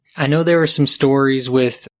I know there were some stories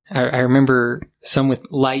with, I remember some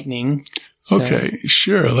with lightning. So. Okay,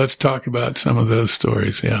 sure. Let's talk about some of those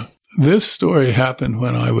stories. Yeah. This story happened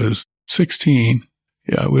when I was 16.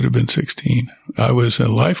 Yeah, I would have been 16. I was a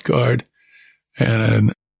lifeguard and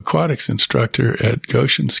an aquatics instructor at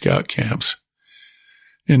Goshen Scout camps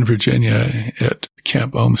in Virginia at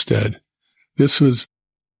Camp Olmsted. This was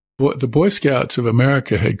what the Boy Scouts of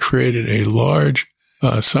America had created a large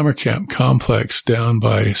summer camp complex down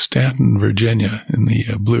by Stanton, Virginia in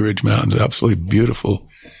the Blue Ridge Mountains. Absolutely beautiful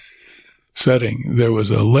setting. There was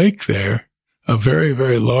a lake there, a very,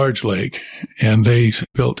 very large lake, and they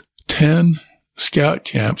built 10 scout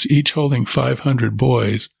camps, each holding 500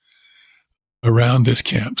 boys around this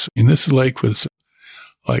camp. And this lake was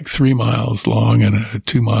like 3 miles long and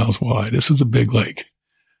 2 miles wide. This was a big lake.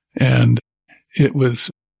 And it was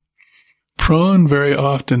prone very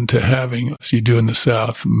often to having, as you do in the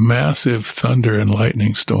South, massive thunder and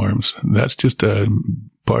lightning storms. That's just a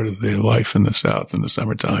part of the life in the South in the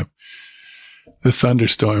summertime. The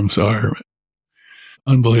thunderstorms are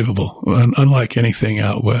unbelievable, unlike anything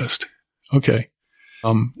out west. Okay.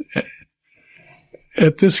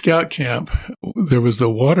 At this scout camp, there was the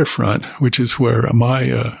waterfront, which is where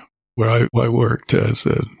I worked as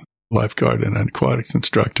a lifeguard and an aquatics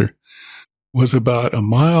instructor, was about a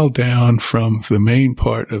mile down from the main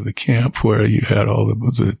part of the camp where you had all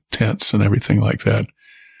the tents and everything like that.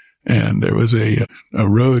 And there was a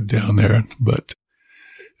road down there, and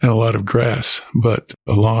a lot of grass, but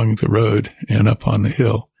along the road and up on the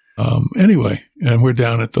hill. Anyway, and we're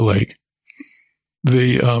down at the lake.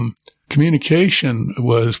 The communication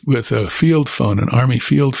was with a field phone, an Army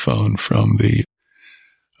field phone from the,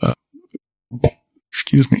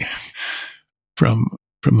 from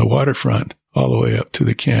the waterfront all the way up to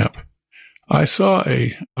the camp. I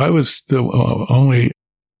was the only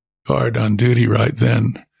guard on duty right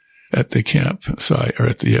then at the campsite or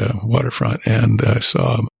at the waterfront, and I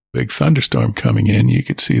saw a big thunderstorm coming in. You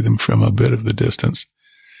could see them from a bit of the distance.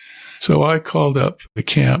 So I called up the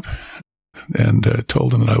camp and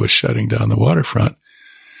told them that I was shutting down the waterfront.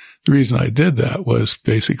 The reason I did that was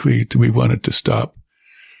basically we wanted to stop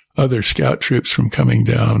other scout troops from coming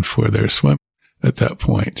down for their swim at that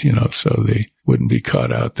point, so they wouldn't be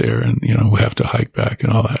caught out there and, have to hike back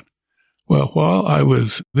and all that. Well,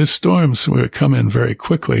 this storms were coming very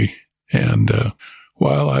quickly, and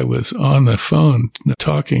while I was on the phone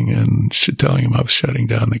talking and telling him I was shutting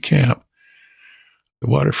down the camp, the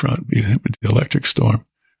waterfront, the electric storm,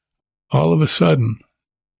 all of a sudden,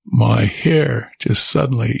 my hair just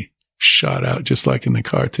suddenly shot out, just like in the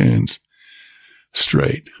cartoons,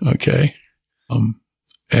 straight, okay?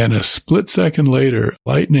 And a split second later,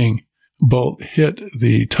 lightning bolt hit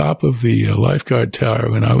the top of the lifeguard tower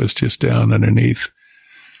when I was just down underneath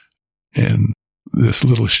in this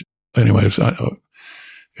little, anyway, I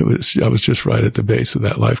was just right at the base of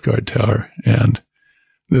that lifeguard tower, and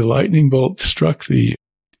the lightning bolt struck the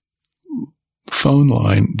phone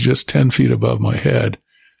line just 10 feet above my head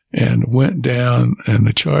and went down, and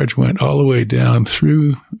the charge went all the way down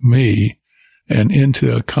through me and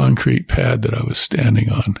into a concrete pad that I was standing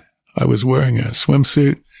on. I was wearing a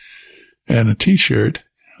swimsuit and a t-shirt.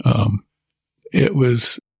 It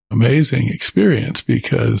was an amazing experience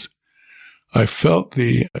because I felt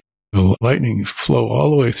the lightning flow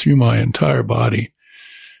all the way through my entire body.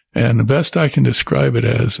 And the best I can describe it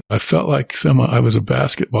as, I felt like I was a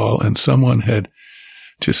basketball and someone had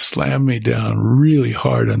just slammed me down really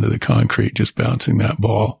hard under the concrete, just bouncing that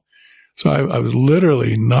ball. So I was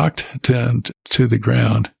literally knocked down to the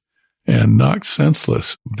ground and knocked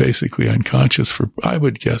senseless, basically unconscious for, I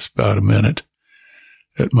would guess, about a minute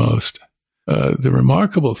at most. The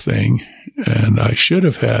remarkable thing, and I should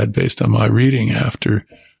have had, based on my reading after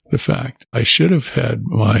the fact, I should have had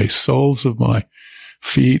my soles of my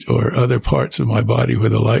feet or other parts of my body where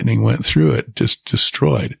the lightning went through it just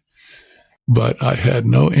destroyed. But I had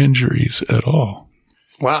no injuries at all.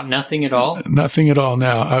 Wow, nothing at all? Nothing at all.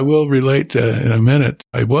 Now, I will relate in a minute.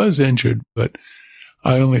 I was injured, but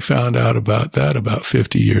I only found out about that about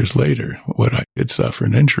 50 years later, what I did suffer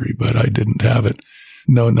an injury, but I didn't have it.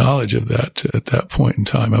 No knowledge of that at that point in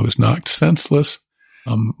time. I was knocked senseless,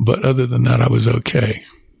 but other than that, I was okay.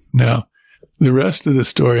 Now, the rest of the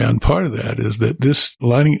story on part of that is that this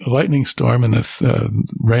lightning storm and the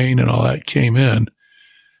rain and all that came in,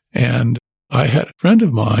 and I had a friend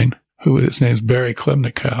of mine his name's Barry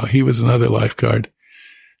Klemnikow. He was another lifeguard.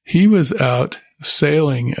 He was out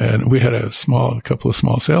sailing, and we had a couple of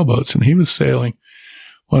small sailboats, and he was sailing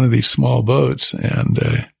one of these small boats and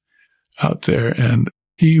out there, and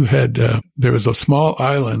he had there was a small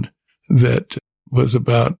island that was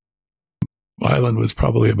about island was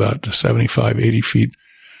probably about 75, 80 feet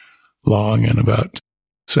long and about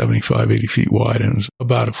 75, 80 feet wide, and it was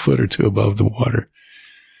about a foot or two above the water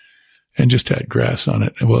and just had grass on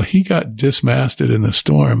it. Well, he got dismasted in the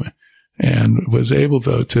storm and was able,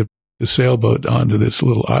 though, to sailboat onto this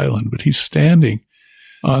little island. But he's standing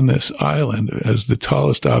on this island as the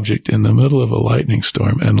tallest object in the middle of a lightning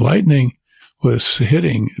storm, and lightning was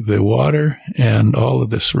hitting the water and all of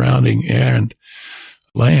the surrounding air and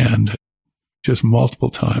land just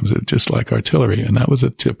multiple times, just like artillery. And that was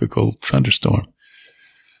a typical thunderstorm.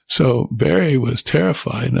 So Barry was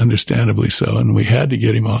terrified, understandably so, and we had to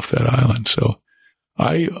get him off that island. So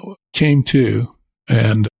I came to,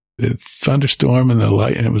 and the thunderstorm and the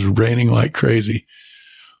light, and it was raining like crazy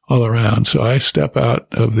all around. So I step out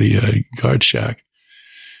of the guard shack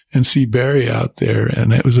and see Barry out there,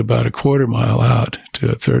 and it was about a quarter mile out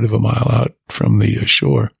to a third of a mile out from the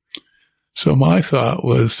shore. So my thought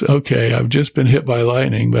was, okay, I've just been hit by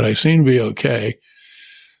lightning, but I seem to be okay.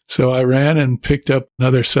 So I ran and picked up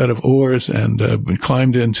another set of oars and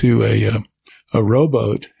climbed into a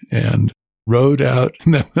rowboat and rowed out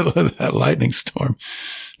in the middle of that lightning storm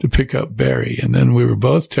to pick up Barry. And then we were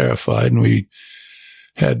both terrified, and we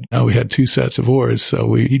had 2 sets of oars.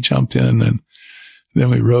 So he jumped in, and then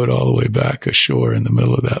we rowed all the way back ashore in the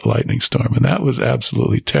middle of that lightning storm. And that was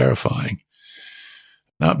absolutely terrifying.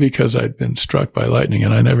 Not because I'd been struck by lightning,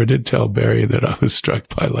 and I never did tell Barry that I was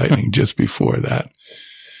struck by lightning just before that.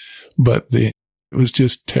 But it was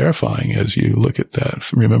just terrifying as you look at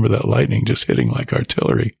that. Remember that lightning just hitting like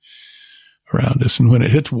artillery around us. And when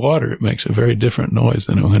it hits water, it makes a very different noise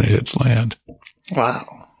than when it hits land.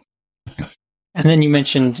 Wow. And then you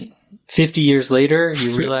mentioned 50 years later,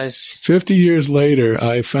 you realized... 50 years later,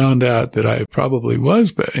 I found out that I probably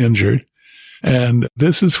was injured. And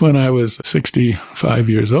this is when I was 65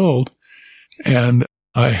 years old. And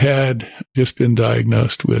I had just been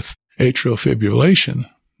diagnosed with atrial fibrillation,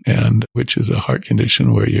 and which is a heart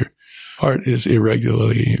condition where your heart is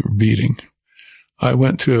irregularly beating. I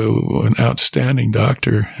went to an outstanding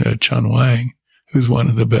doctor, Chun Wang, who's one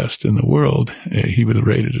of the best in the world. He was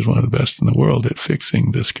rated as one of the best in the world at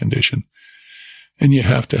fixing this condition. And you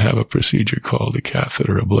have to have a procedure called a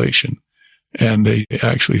catheter ablation. And they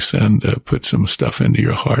actually put some stuff into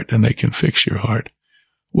your heart, and they can fix your heart.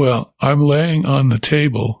 Well, I'm laying on the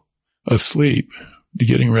table asleep,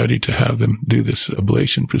 getting ready to have them do this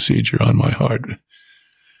ablation procedure on my heart.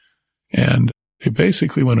 And they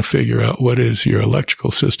basically want to figure out what is your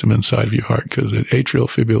electrical system inside of your heart, because atrial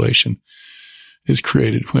fibrillation is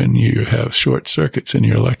created when you have short circuits in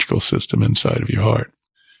your electrical system inside of your heart.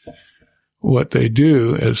 What they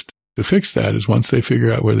do is to fix that is once they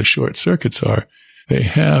figure out where the short circuits are, they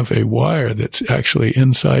have a wire that's actually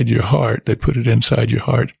inside your heart. They put it inside your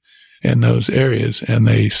heart in those areas, and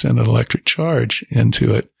they send an electric charge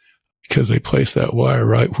into it because they place that wire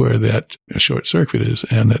right where that short circuit is.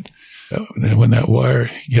 And that when that wire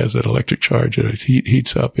has that electric charge, it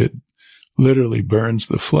heats up, it literally burns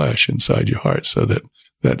the flesh inside your heart so that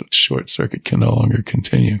that short circuit can no longer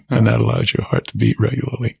continue. And that allows your heart to beat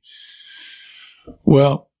regularly.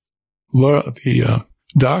 Well, Laura, the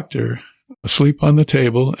doctor, asleep on the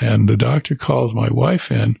table, and the doctor calls my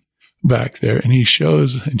wife in back there, and he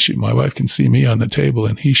shows, and my wife can see me on the table,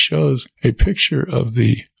 and he shows a picture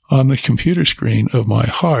on the computer screen of my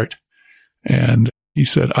heart. And he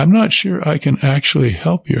said, I'm not sure I can actually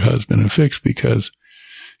help your husband and fix, because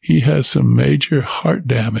he has some major heart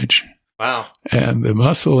damage. Wow. And the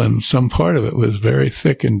muscle and some part of it was very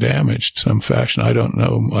thick and damaged, some fashion. I don't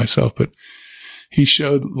know myself, but he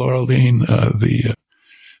showed Laurel Dean the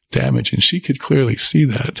damage, and she could clearly see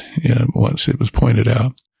that once it was pointed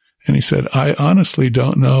out. And he said, I honestly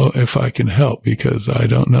don't know if I can help, because I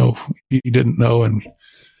don't know. He didn't know, and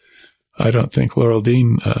I don't think Laurel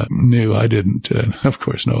Dean knew. I didn't, of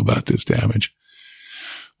course, know about this damage.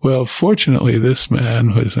 Well, fortunately, this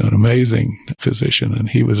man was an amazing physician, and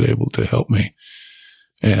he was able to help me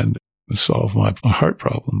and solve my heart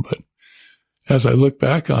problem. But as I look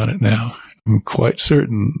back on it now, I'm quite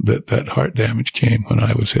certain that heart damage came when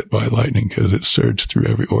I was hit by lightning, because it surged through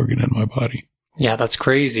every organ in my body. Yeah, that's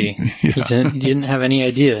crazy. Yeah. You didn't have any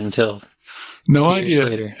idea until no years idea,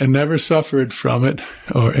 later. And never suffered from it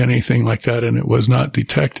or anything like that, and it was not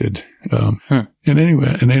detected. In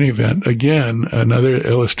any event, again, another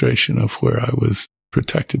illustration of where I was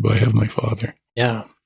protected by Heavenly Father. Yeah.